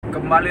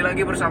Kembali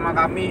lagi bersama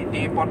kami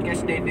di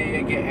podcast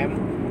DDGM.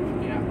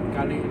 Ya,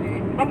 kali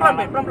ini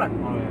pelan-pelan.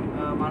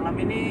 Malam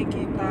ini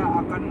kita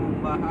akan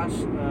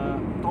membahas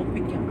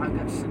topik yang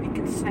agak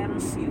sedikit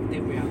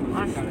sensitif ya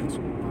kalian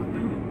semua.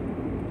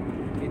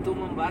 Itu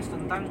membahas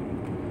tentang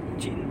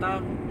cinta,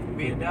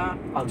 beda,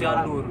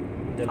 jalur.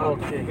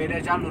 Oke.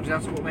 Beda jalur,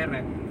 jangan sebut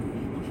merek.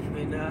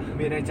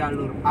 Beda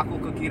jalur. Aku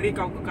ke kiri,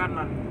 kau ke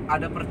kanan.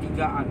 Ada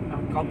pertigaan.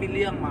 Kau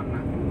pilih yang mana?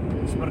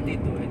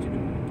 Seperti itu ya judulnya.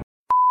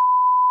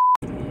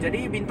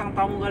 Jadi bintang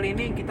tamu kali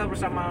ini kita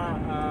bersama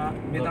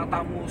bintang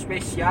tamu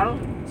spesial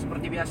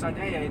seperti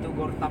biasanya, yaitu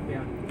Gortap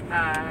ya.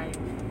 Hai.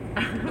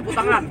 Tepuk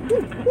tangan.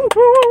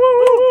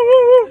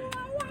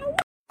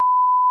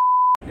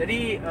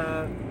 Jadi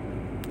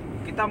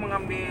kita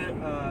mengambil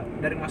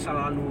dari masa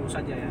lalu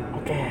saja ya.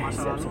 Oke,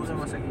 Masa lalu dan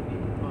masa kini.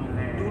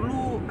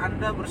 Dulu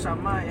Anda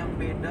bersama yang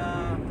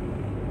beda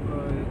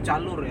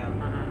jalur ya.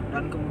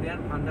 Dan kemudian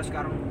Anda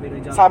sekarang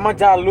beda jalur. Sama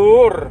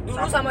jalur.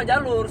 Dulu sama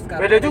jalur,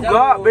 sekarang Beda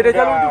juga, beda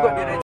jalur juga.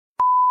 Beda.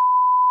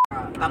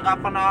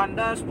 Tanggapan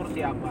Anda seperti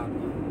apa?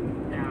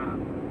 Ya,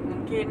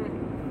 mungkin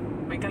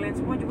bagi kalian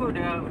semua juga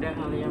udah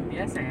hal yang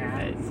biasa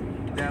ya.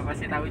 Udah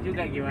pasti tahu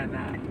juga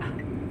gimana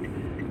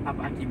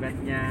apa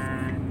akibatnya.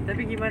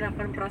 Tapi gimana,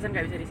 kan perasaan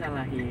nggak bisa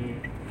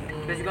disalahin.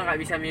 Kita juga nggak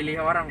bisa milih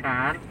orang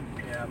kan.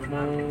 Ya,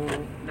 benar. Mau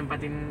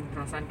nempatin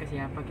perasaan ke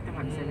siapa kita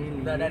nggak bisa milih.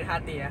 Udah dari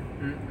hati ya.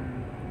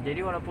 Jadi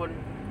walaupun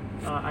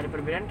ada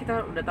perbedaan,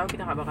 kita udah tahu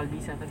kita nggak bakal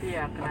bisa, tapi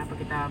ya kenapa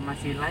kita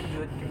masih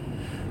lanjut?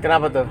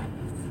 Kenapa tuh?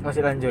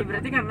 Masih lanjut. Ya,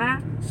 berarti karena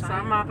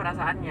sama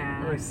perasaannya.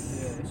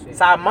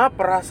 Sama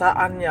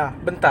perasaannya.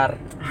 Bentar.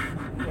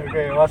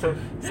 Oke, masuk.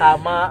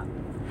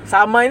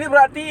 Sama ini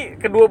berarti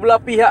kedua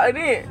belah pihak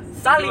ini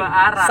Saling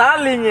arah.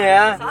 saling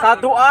ya,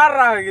 satu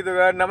arah gitu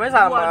kan, namanya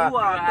sama.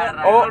 Dua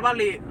arah. Oh.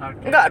 Balik.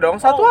 Okay. Enggak dong,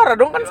 satu arah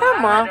dong, kan Dua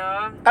sama. arah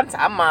dong. Kan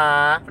sama.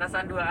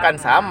 Perasaan dua Kan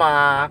arah. sama.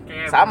 Oke,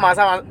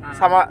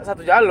 Sama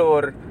satu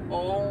jalur.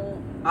 Oh,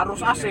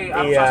 arus AC,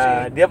 arus AC.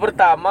 Iya, dia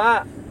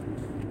pertama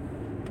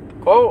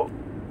kau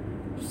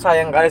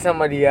sayang kali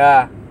sama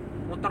dia.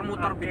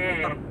 Muter-muter, Oke.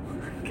 muter.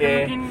 Oke.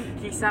 Mungkin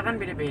kisah kan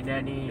beda-beda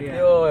nih. Iya.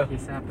 Yo.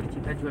 Kisah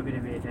percintaan juga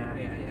beda-beda.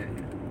 Iya.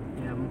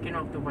 Ya mungkin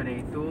waktu pada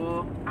itu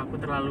aku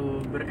terlalu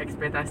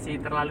berekspektasi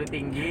terlalu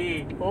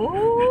tinggi.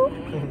 Oh.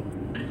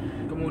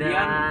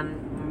 Kemudian Dan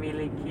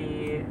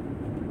memiliki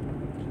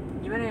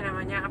gimana ya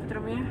namanya, apa tuh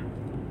namanya,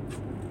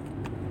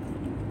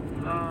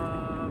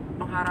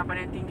 pengharapan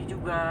yang tinggi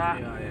juga.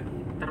 Iya.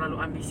 Terlalu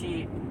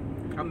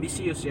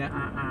Ambisius ya.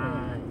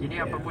 Jadi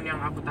apapun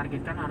yang aku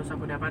targetkan harus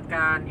aku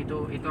dapatkan.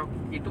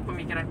 Itu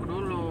pemikiranku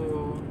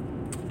dulu.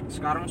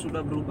 Sekarang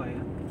sudah berubah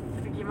ya.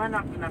 Tapi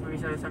gimana, kenapa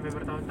bisa sampai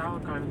bertahun-tahun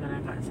kalau misalnya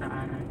nggak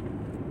searah?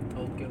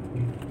 Oke.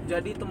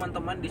 Jadi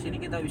teman-teman, di sini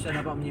kita bisa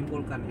dapat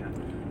menyimpulkan ya.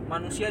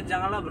 Manusia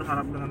janganlah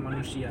berharap dengan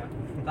manusia,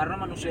 karena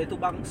manusia itu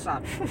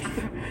bangsat.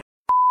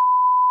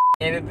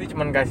 Ini tuh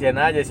cuman kasihan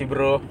aja sih,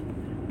 bro.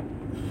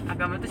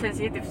 Agama itu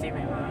sensitif sih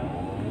memang.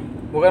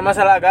 Bukan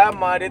masalah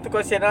agama, dia tuh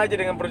kasihan aja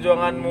dengan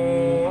perjuanganmu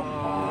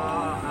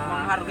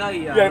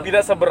Menghargai ya. yang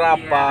tidak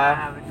seberapa.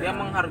 Iya, betul. Dia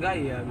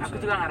menghargai ya. Bisa. Aku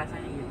juga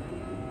ngerasanya gitu.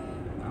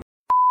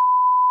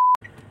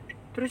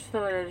 Terus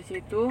setelah dari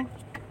situ,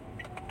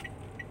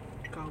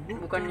 Kau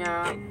bukannya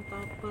cinta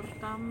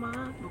pertama.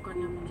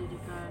 bukannya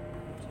menjadikan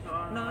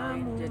seseorang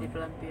lain jadi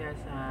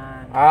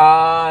pelampiasan.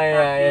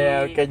 Iya,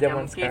 Tapi oke, ya zaman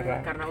mungkin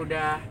sekarang. karena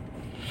udah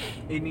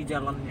Ini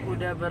jalannya.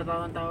 udah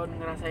bertahun-tahun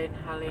ngerasain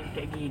hal yang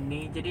kayak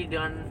gini, jadi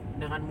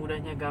dengan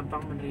mudahnya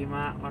gampang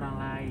menerima orang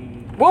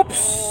lain.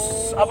 Ups,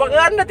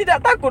 apakah Anda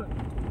tidak takut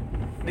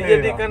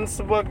dijadikan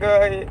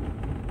sebagai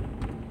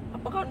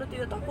Apakah Anda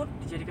tidak takut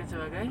Dijadikan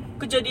sebagai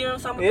kejadian yang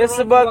sama ya terulang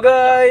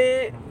sebagai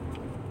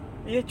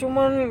ya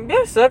cuman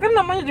biasa kan,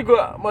 namanya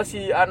juga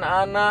masih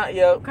anak-anak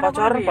ya,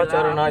 Kenapa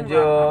pacaran aku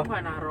aja. Aku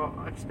nggak naruh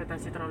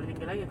ekspektasi terlalu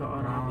tinggi lagi ke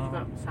orang. Aku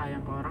juga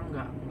sayang ke orang,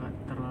 nggak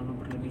terlalu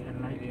berlebihan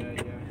lagi.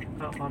 Iya.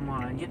 Kalau kamu mau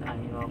lanjut,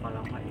 ayo.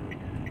 Kalau nggak ya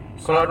udah.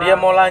 Kalau dia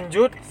mau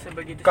lanjut,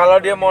 Sebegitu. kalau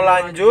dia mau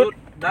lanjut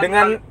dan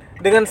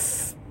dengan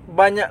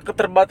banyak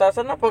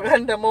keterbatasan, apakah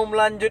Anda mau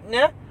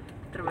melanjutnya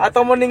terbatas.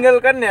 atau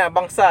meninggalkannya,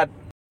 bangsat?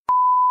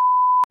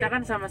 Kita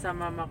kan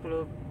sama-sama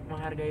makhluk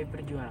menghargai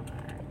perjuangan.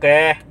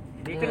 Oke.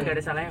 Jadi kan nggak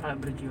ada salahnya kalau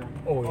berjuang.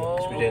 Oh,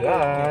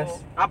 jelas.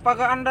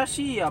 Apakah Anda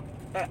siap?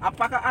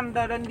 Apakah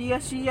Anda dan dia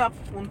siap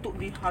untuk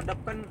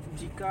dihadapkan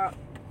jika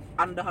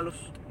Anda harus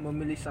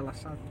memilih salah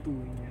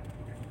satunya?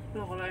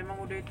 Loh, kalau emang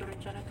udah itu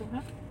rencana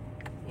Tuhan,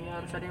 ya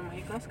harus ada yang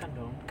mengikhlaskan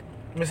dong.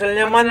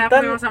 Misalnya Kalau misalnya aku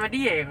mantan. memang sama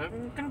dia,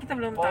 kan kita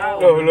belum tahu.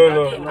 Loh.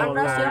 Berarti Anda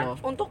Loh. siap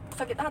untuk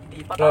sakit hati,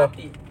 Loh. patah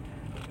hati.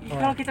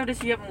 Kalau kita udah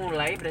siap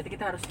mulai, berarti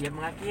kita harus siap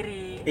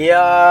mengakhiri.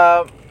 Iya,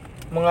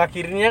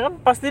 mengakhirinya kan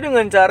pasti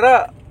dengan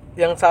cara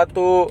yang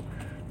satu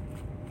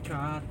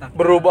Kata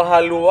berubah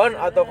haluan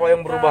atau kau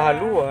yang berubah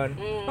haluan.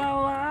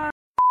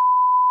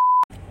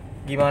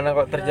 Gimana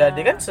kok terjadi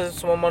kan,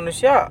 semua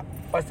manusia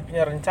pasti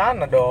punya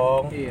rencana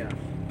dong. Iya.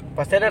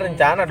 Pasti ada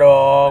rencana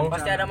dong.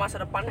 Pasti ada masa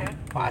depan ya.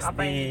 Pasti.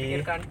 Apa yang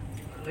dipikirkan?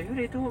 Tapi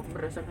udah itu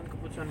berdasarkan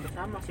keputusan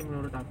bersama sih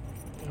menurut aku.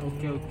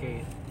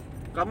 Oke.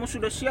 Kamu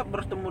sudah siap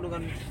bertemu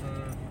dengan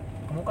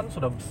kamu kan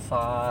sudah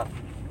besar,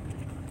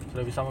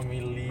 sudah bisa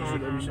memilih.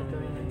 Sudah bisa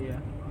memilih ya.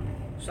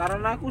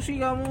 Saran aku sih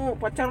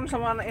kamu pacaran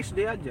sama anak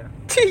SD aja.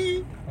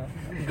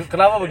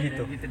 Kenapa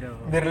begitu? Gitu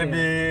dong. Biar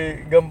lebih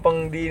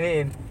gampang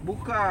diiniin.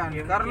 Bukan,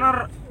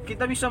 karena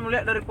kita bisa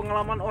melihat dari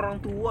pengalaman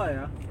orang tua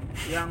ya,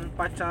 yang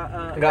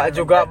Enggak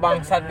juga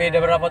bangsat, beda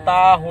berapa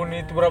tahun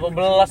itu, berapa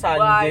belas Baik,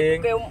 anjing.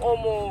 kayak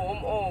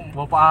om.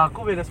 Bapak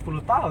aku beda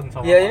 10 tahun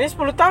sama. Ya ini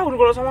 10 tahun,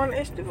 kalau sama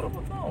anak SD berapa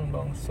tahun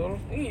bangsul?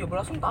 Iya,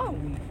 belasan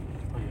tahun.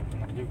 Oh iya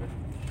benar juga.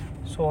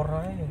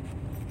 Soranya.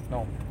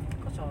 No.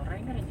 Kok sore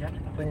nggak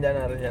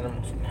Rencana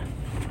maksudnya.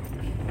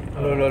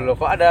 Loh,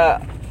 kok ada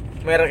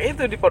merek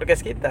itu di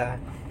podcast kita?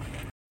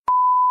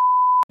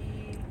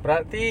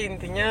 Berarti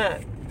intinya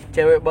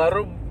cewek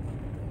baru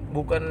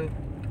bukan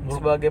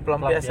sebagai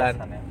pelampiasan.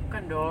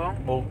 Bukan dong.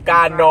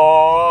 Bukan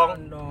dong.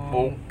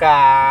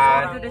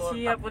 Bukan. Kita udah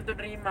siap untuk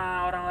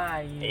terima orang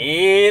lain.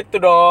 Itu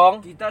dong.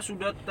 kita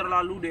sudah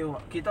terlalu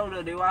kita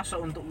udah dewasa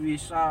untuk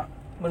bisa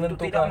untuk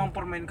Menentukan. tidak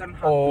mempermainkan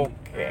hati.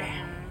 Oke.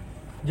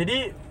 Jadi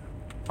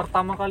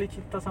pertama kali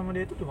cinta sama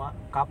dia itu cuma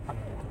kapan?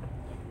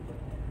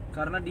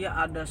 Karena dia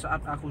ada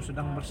saat aku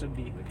sedang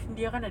bersedih.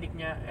 Dia kan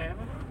adiknya,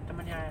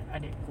 temannya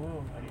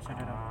adikku, adik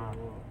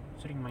saudaraku.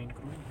 Sering main ke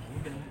rumah.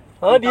 Udah.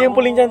 Oh, dia yang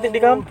paling cantik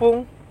di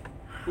kampung.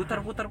 Putar.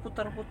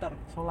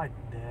 So like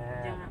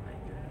that. Jangan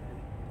aja.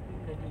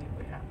 Udah di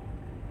WA.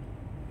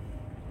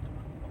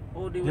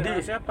 Oh, di Jadi-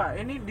 WA siapa?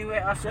 Ini di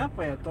WA siapa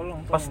ya?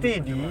 Tolong. Pasti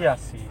dia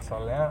sih,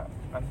 soalnya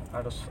kan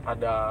harus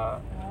ada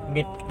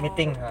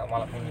meeting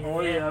malam ini. Oh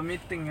iya,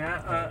 meeting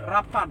ya.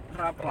 Rapat.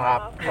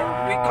 Rapat.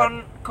 We can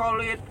call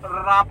it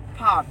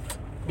rapat.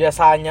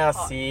 Biasanya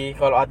sih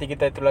kalau hati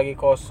kita itu lagi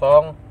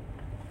kosong,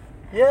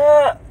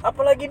 ya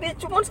apalagi dia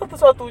cuma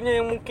satu-satunya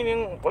yang mungkin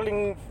yang paling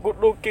good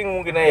looking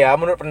mungkin ya,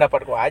 menurut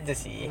pendapatku aja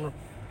sih.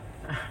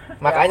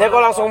 Makanya kau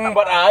langsung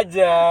membuat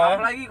aja.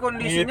 Apalagi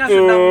kondisinya Gitu.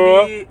 sedang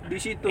di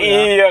situ ya.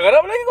 Iya, karena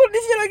apalagi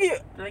kondisinya lagi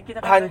Lagi kita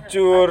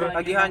hancur.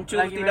 Lagi hancur,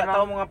 tidak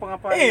tahu mau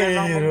ngapa-ngapain. Iya.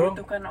 Memang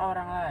membutuhkan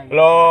orang lain.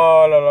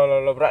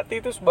 Loh, berarti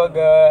itu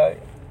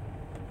sebagai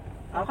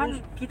Kan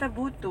kita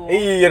butuh.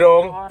 iya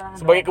dong, orang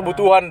sebagai datang.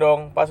 kebutuhan dong,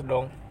 pas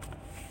dong.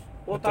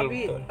 Oh, Betul, tapi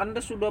betul. Anda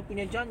sudah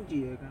punya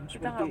janji ya kan?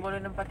 Kita nggak boleh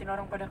nempatin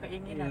orang pada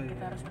keinginan. Iya,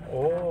 Kita harus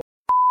Oh.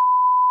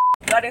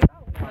 Gak ada yang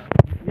tahu.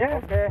 Ya,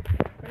 oke.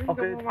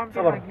 Oke,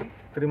 Sabar.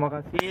 Terima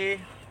kasih